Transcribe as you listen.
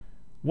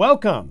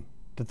Welcome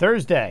to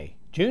Thursday,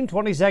 June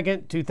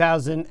 22nd,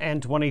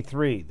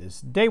 2023.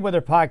 This Day Weather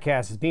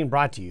Podcast is being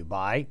brought to you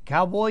by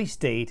Cowboy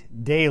State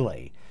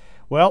Daily.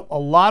 Well, a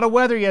lot of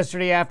weather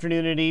yesterday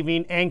afternoon and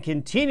evening and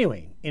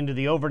continuing into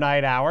the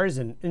overnight hours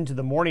and into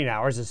the morning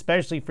hours,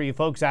 especially for you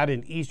folks out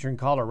in eastern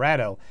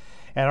Colorado.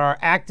 And our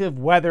active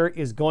weather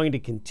is going to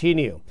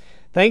continue.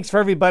 Thanks for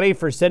everybody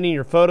for sending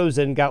your photos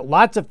in. Got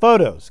lots of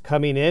photos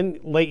coming in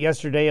late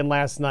yesterday and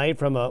last night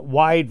from a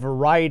wide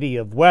variety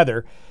of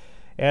weather,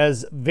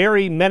 as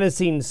very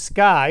menacing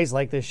skies,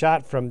 like the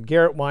shot from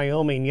Garrett,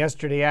 Wyoming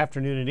yesterday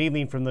afternoon and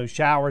evening from those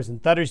showers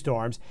and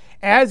thunderstorms,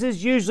 as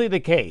is usually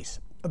the case.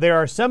 There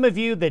are some of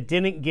you that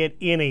didn't get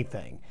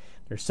anything.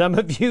 There's some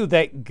of you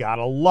that got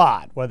a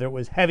lot, whether it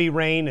was heavy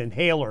rain and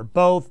hail or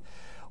both,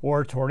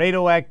 or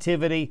tornado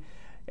activity.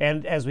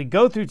 And as we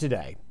go through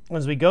today,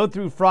 as we go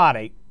through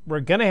Friday, we're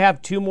going to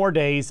have 2 more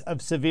days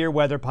of severe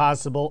weather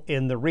possible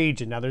in the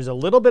region. Now, there's a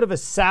little bit of a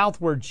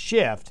southward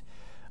shift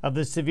of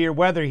the severe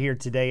weather here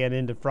today and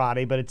into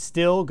Friday, but it's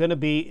still going to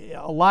be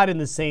a lot in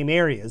the same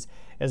areas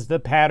as the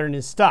pattern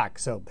is stuck.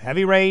 So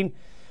heavy rain,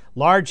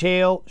 large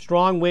hail,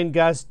 strong wind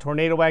gusts,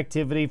 tornado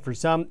activity. For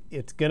some,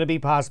 it's going to be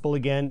possible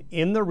again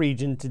in the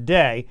region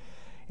today.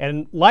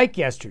 And like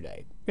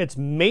yesterday, it's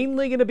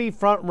mainly going to be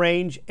Front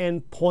Range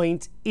and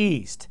point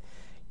east.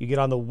 You get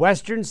on the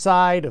western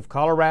side of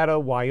Colorado,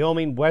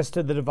 Wyoming, west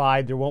of the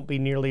divide, there won't be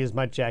nearly as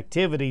much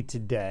activity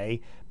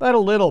today, but a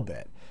little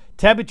bit.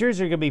 Temperatures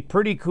are going to be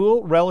pretty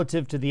cool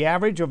relative to the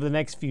average over the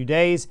next few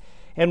days.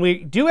 And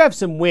we do have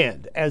some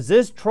wind as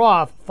this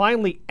trough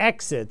finally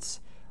exits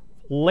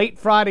late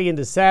Friday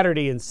into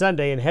Saturday and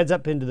Sunday and heads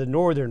up into the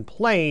northern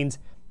plains.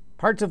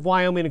 Parts of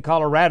Wyoming and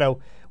Colorado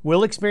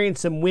will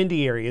experience some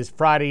windy areas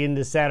Friday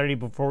into Saturday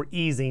before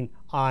easing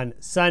on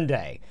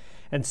Sunday.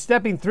 And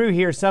stepping through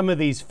here, some of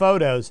these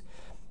photos,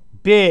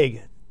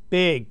 big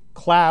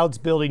clouds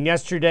building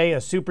yesterday, a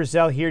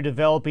supercell here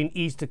developing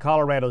east of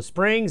Colorado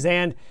Springs,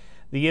 and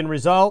the end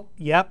result,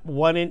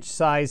 1-inch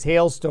size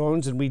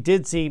hailstones, and we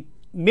did see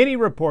many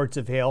reports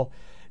of hail.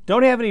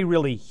 Don't have any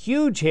really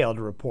huge hail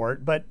to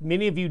report, but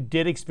many of you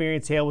did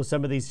experience hail with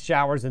some of these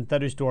showers and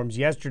thunderstorms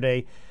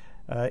yesterday,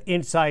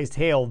 inch-sized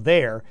hail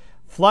there.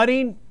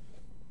 Flooding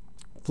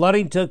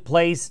took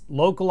place,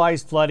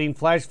 localized flooding,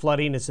 flash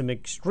flooding, and some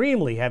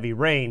extremely heavy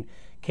rain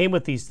came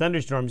with these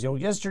thunderstorms.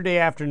 Yesterday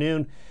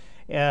afternoon,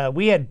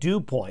 we had dew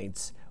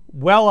points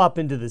well up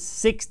into the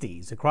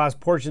 60s across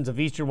portions of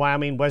eastern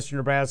Wyoming, western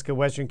Nebraska,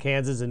 western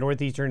Kansas, and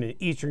northeastern and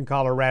eastern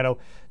Colorado.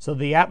 So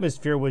the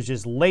atmosphere was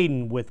just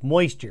laden with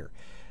moisture.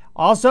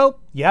 Also,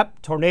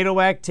 tornado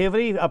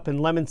activity up in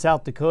Lemon,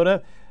 South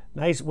Dakota.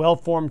 Nice,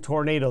 well-formed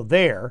tornado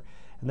there.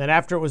 And then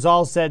after it was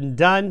all said and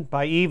done,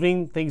 by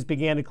evening, things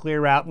began to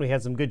clear out, and we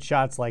had some good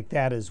shots like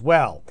that as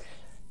well.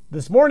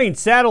 This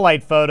morning's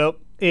satellite photo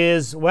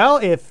is,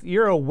 if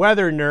you're a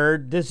weather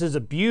nerd, this is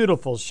a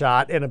beautiful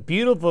shot and a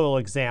beautiful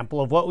example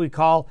of what we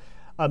call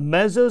a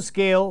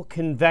mesoscale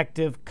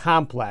convective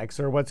complex,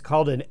 or what's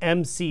called an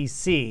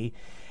MCC,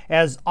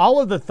 as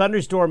all of the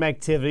thunderstorm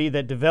activity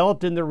that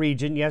developed in the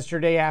region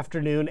yesterday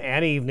afternoon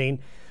and evening,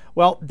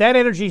 that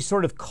energy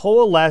sort of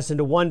coalesced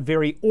into one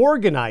very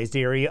organized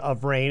area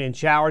of rain and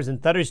showers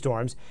and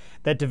thunderstorms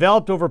that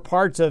developed over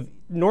parts of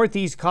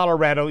northeast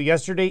Colorado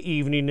yesterday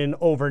evening and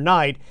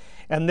overnight,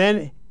 and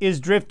then is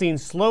drifting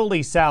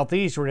slowly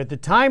southeastward. At the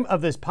time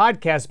of this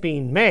podcast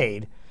being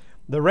made,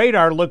 the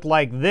radar looked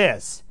like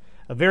this,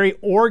 a very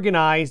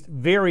organized,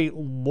 very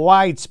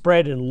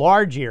widespread and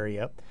large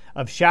area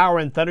of shower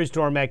and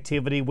thunderstorm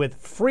activity with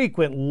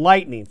frequent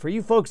lightning. For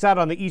you folks out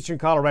on the eastern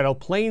Colorado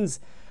plains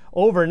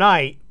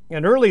overnight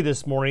and early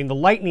this morning, the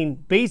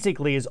lightning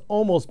basically has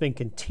almost been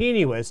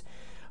continuous.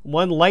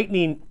 One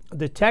lightning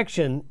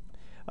detection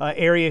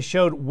area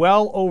showed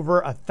well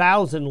over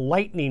 1,000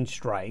 lightning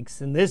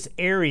strikes in this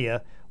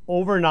area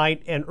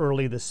overnight and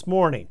early this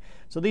morning.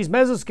 So these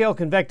mesoscale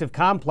convective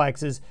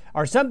complexes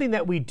are something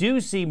that we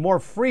do see more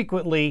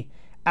frequently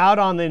out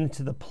on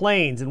into the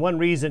plains. And one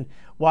reason,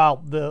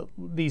 while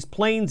these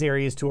plains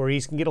areas to our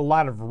east can get a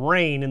lot of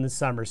rain in the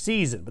summer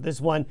season, but this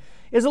one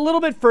is a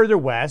little bit further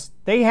west.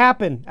 They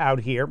happen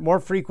out here, more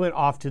frequent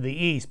off to the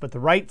east, but the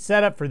right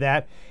setup for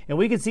that, and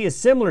we can see a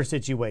similar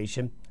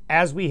situation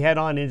as we head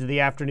on into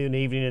the afternoon,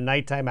 evening, and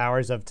nighttime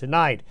hours of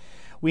tonight.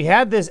 We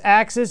had this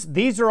axis.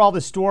 These are all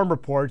the storm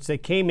reports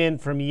that came in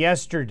from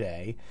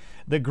yesterday.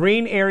 The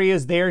green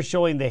areas there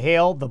showing the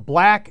hail. The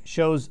black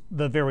shows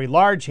the very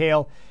large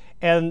hail,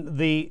 and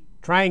the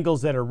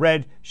triangles that are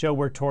red show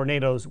where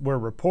tornadoes were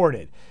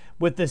reported.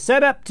 With the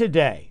setup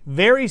today,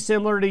 very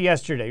similar to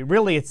yesterday.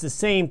 Really, it's the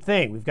same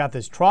thing. We've got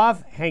this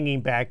trough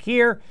hanging back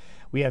here.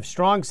 We have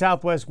strong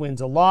southwest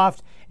winds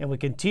aloft, and we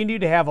continue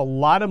to have a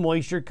lot of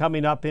moisture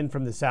coming up in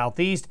from the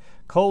southeast.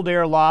 Cold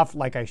air aloft,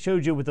 like I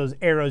showed you with those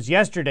arrows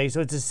yesterday. So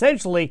it's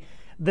essentially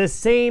the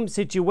same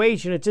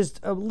situation. It's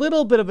just a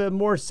little bit of a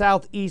more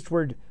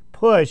southeastward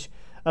push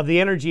of the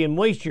energy and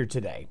moisture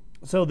today.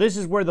 So this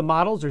is where the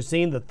models are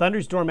seeing the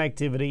thunderstorm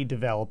activity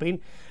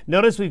developing.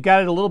 Notice we've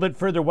got it a little bit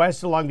further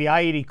west along the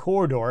I-80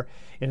 corridor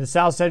into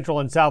south central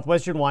and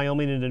southwestern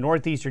Wyoming into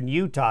northeastern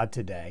Utah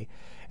today.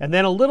 And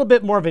then a little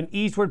bit more of an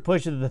eastward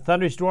push of the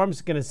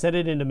thunderstorms going to set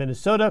it into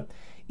Minnesota,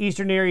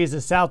 eastern areas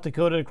of South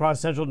Dakota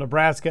across central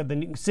Nebraska.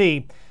 Then you can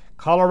see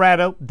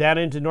Colorado down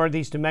into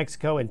northeast New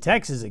Mexico and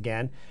Texas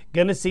again,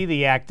 going to see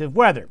the active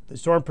weather. The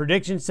Storm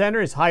Prediction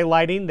Center is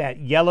highlighting that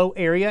yellow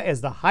area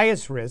as the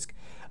highest risk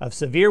of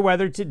severe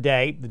weather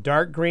today. The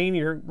dark green,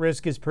 your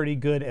risk is pretty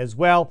good as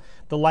well.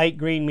 The light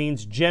green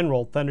means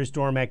general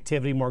thunderstorm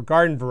activity, more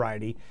garden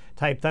variety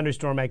type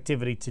thunderstorm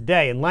activity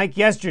today. And like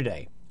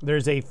yesterday,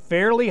 there's a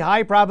fairly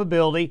high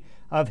probability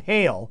of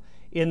hail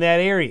in that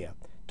area.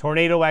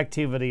 Tornado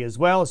activity as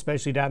well,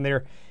 especially down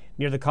there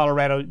near the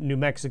Colorado-New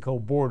Mexico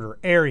border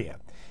area.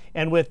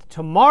 And with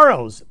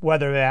tomorrow's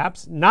weather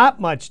apps,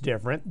 not much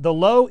different. The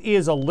low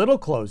is a little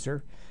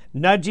closer,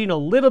 nudging a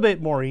little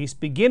bit more east,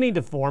 beginning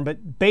to form,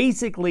 but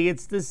basically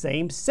it's the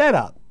same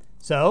setup.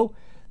 So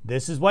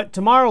this is what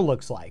tomorrow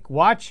looks like.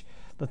 Watch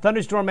the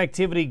thunderstorm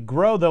activity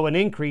grow, though, an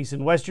increase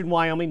in western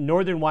Wyoming,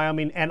 northern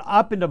Wyoming, and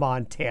up into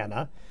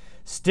Montana.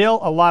 Still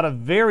a lot of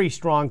very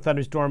strong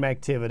thunderstorm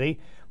activity.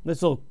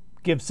 This will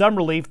give some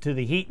relief to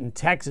the heat in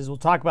Texas. We'll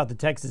talk about the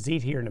Texas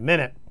heat here in a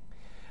minute.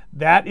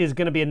 That is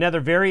going to be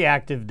another very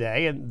active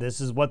day, and this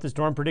is what the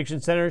Storm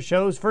Prediction Center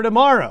shows for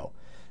tomorrow.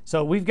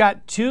 So we've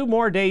got 2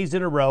 more days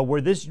in a row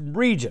where this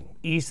region,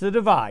 east of the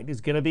divide,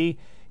 is going to be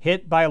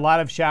hit by a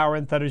lot of shower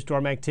and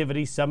thunderstorm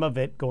activity, some of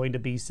it going to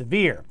be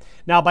severe.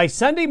 Now, by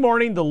Sunday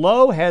morning, the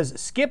low has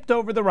skipped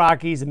over the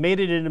Rockies and made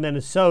it into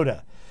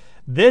Minnesota.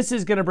 This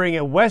is going to bring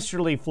a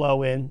westerly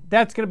flow in.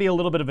 That's going to be a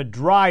little bit of a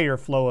drier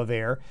flow of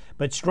air,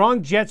 but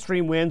strong jet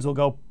stream winds will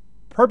go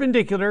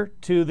perpendicular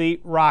to the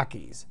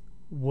Rockies.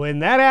 When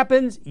that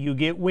happens, you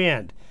get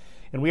wind.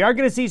 And we are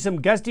going to see some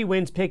gusty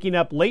winds picking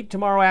up late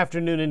tomorrow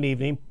afternoon and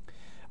evening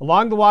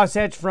along the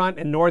Wasatch Front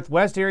and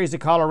northwest areas of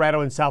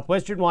Colorado and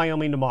southwestern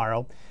Wyoming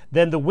tomorrow.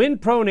 Then the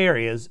wind-prone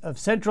areas of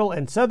central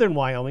and southern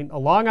Wyoming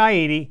along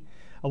I-80,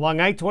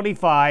 along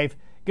I-25,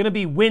 going to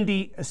be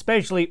windy,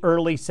 especially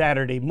early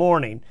Saturday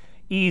morning,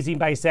 easing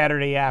by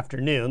Saturday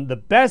afternoon. The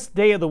best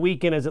day of the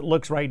weekend as it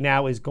looks right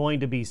now is going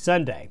to be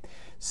Sunday.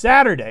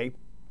 Saturday,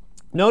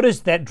 notice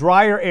that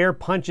drier air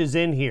punches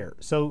in here.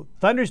 So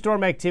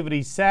thunderstorm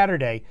activity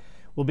Saturday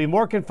will be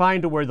more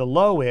confined to where the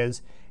low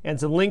is, and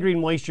some lingering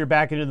moisture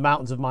back into the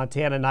mountains of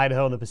Montana and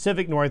Idaho and the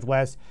Pacific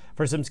Northwest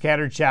for some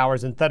scattered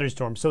showers and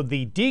thunderstorms. So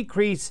the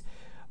decrease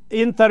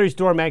in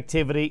thunderstorm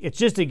activity, it's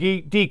just a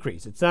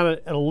decrease. It's not an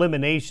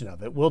elimination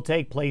of it. Will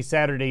take place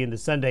Saturday into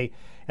Sunday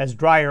as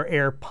drier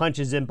air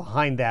punches in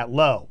behind that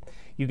low.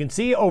 You can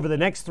see over the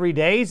next 3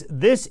 days,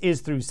 this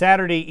is through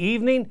Saturday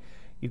evening.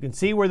 You can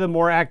see where the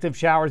more active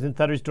showers and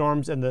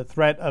thunderstorms and the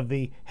threat of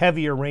the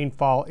heavier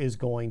rainfall is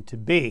going to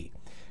be.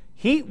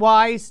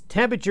 Heat-wise,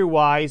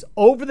 temperature-wise,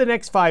 over the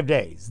next 5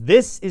 days,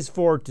 this is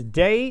for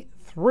today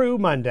through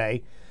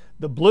Monday.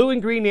 The blue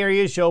and green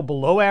areas show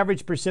below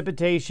average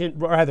precipitation,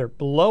 rather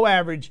below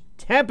average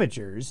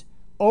temperatures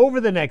over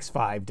the next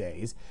 5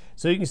 days.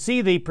 So you can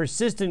see the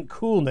persistent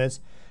coolness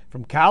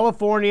from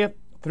California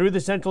through the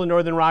central and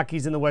northern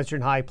Rockies and the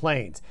western high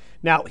plains.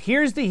 Now,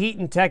 here's the heat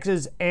in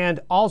Texas and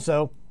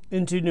also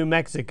into New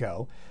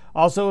Mexico.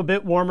 Also a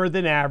bit warmer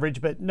than average,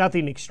 but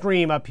nothing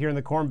extreme up here in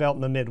the Corn Belt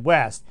and the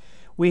Midwest.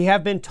 We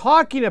have been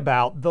talking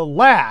about the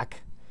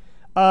lack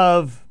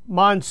of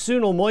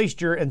monsoonal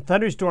moisture and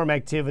thunderstorm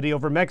activity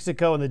over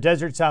Mexico and the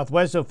desert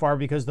Southwest so far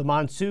because the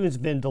monsoon's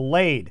been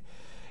delayed.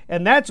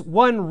 And that's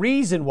one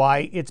reason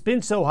why it's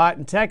been so hot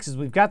in Texas.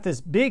 We've got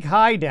this big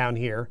high down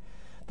here.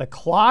 The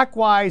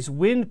clockwise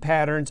wind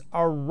patterns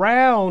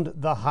around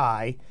the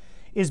high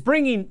is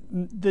bringing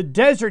the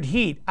desert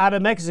heat out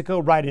of Mexico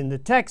right into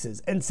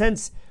Texas. And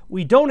since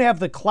we don't have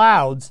the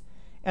clouds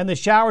and the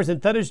showers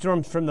and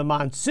thunderstorms from the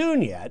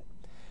monsoon yet,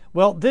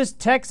 well, this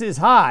Texas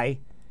high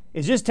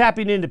is just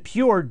tapping into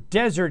pure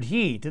desert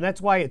heat, and that's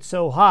why it's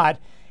so hot.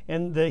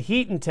 And the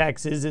heat in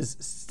Texas is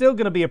still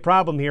going to be a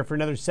problem here for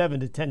another 7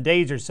 to 10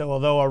 days or so,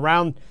 although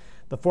around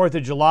the 4th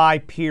of July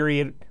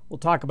period, we'll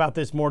talk about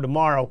this more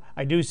tomorrow,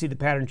 I do see the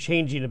pattern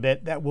changing a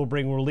bit. That will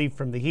bring relief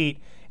from the heat,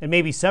 and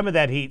maybe some of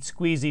that heat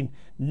squeezing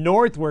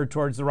northward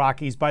towards the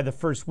Rockies by the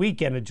first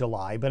weekend of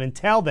July. But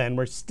until then,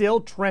 we're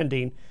still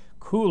trending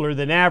cooler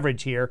than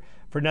average here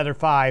for another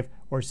 5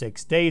 or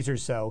 6 days or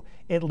so,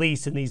 at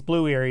least in these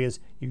blue areas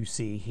you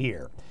see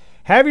here.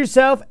 Have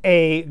yourself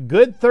a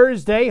good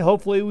Thursday.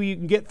 Hopefully you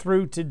can get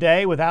through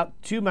today without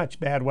too much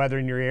bad weather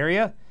in your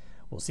area.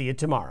 We'll see you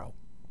tomorrow.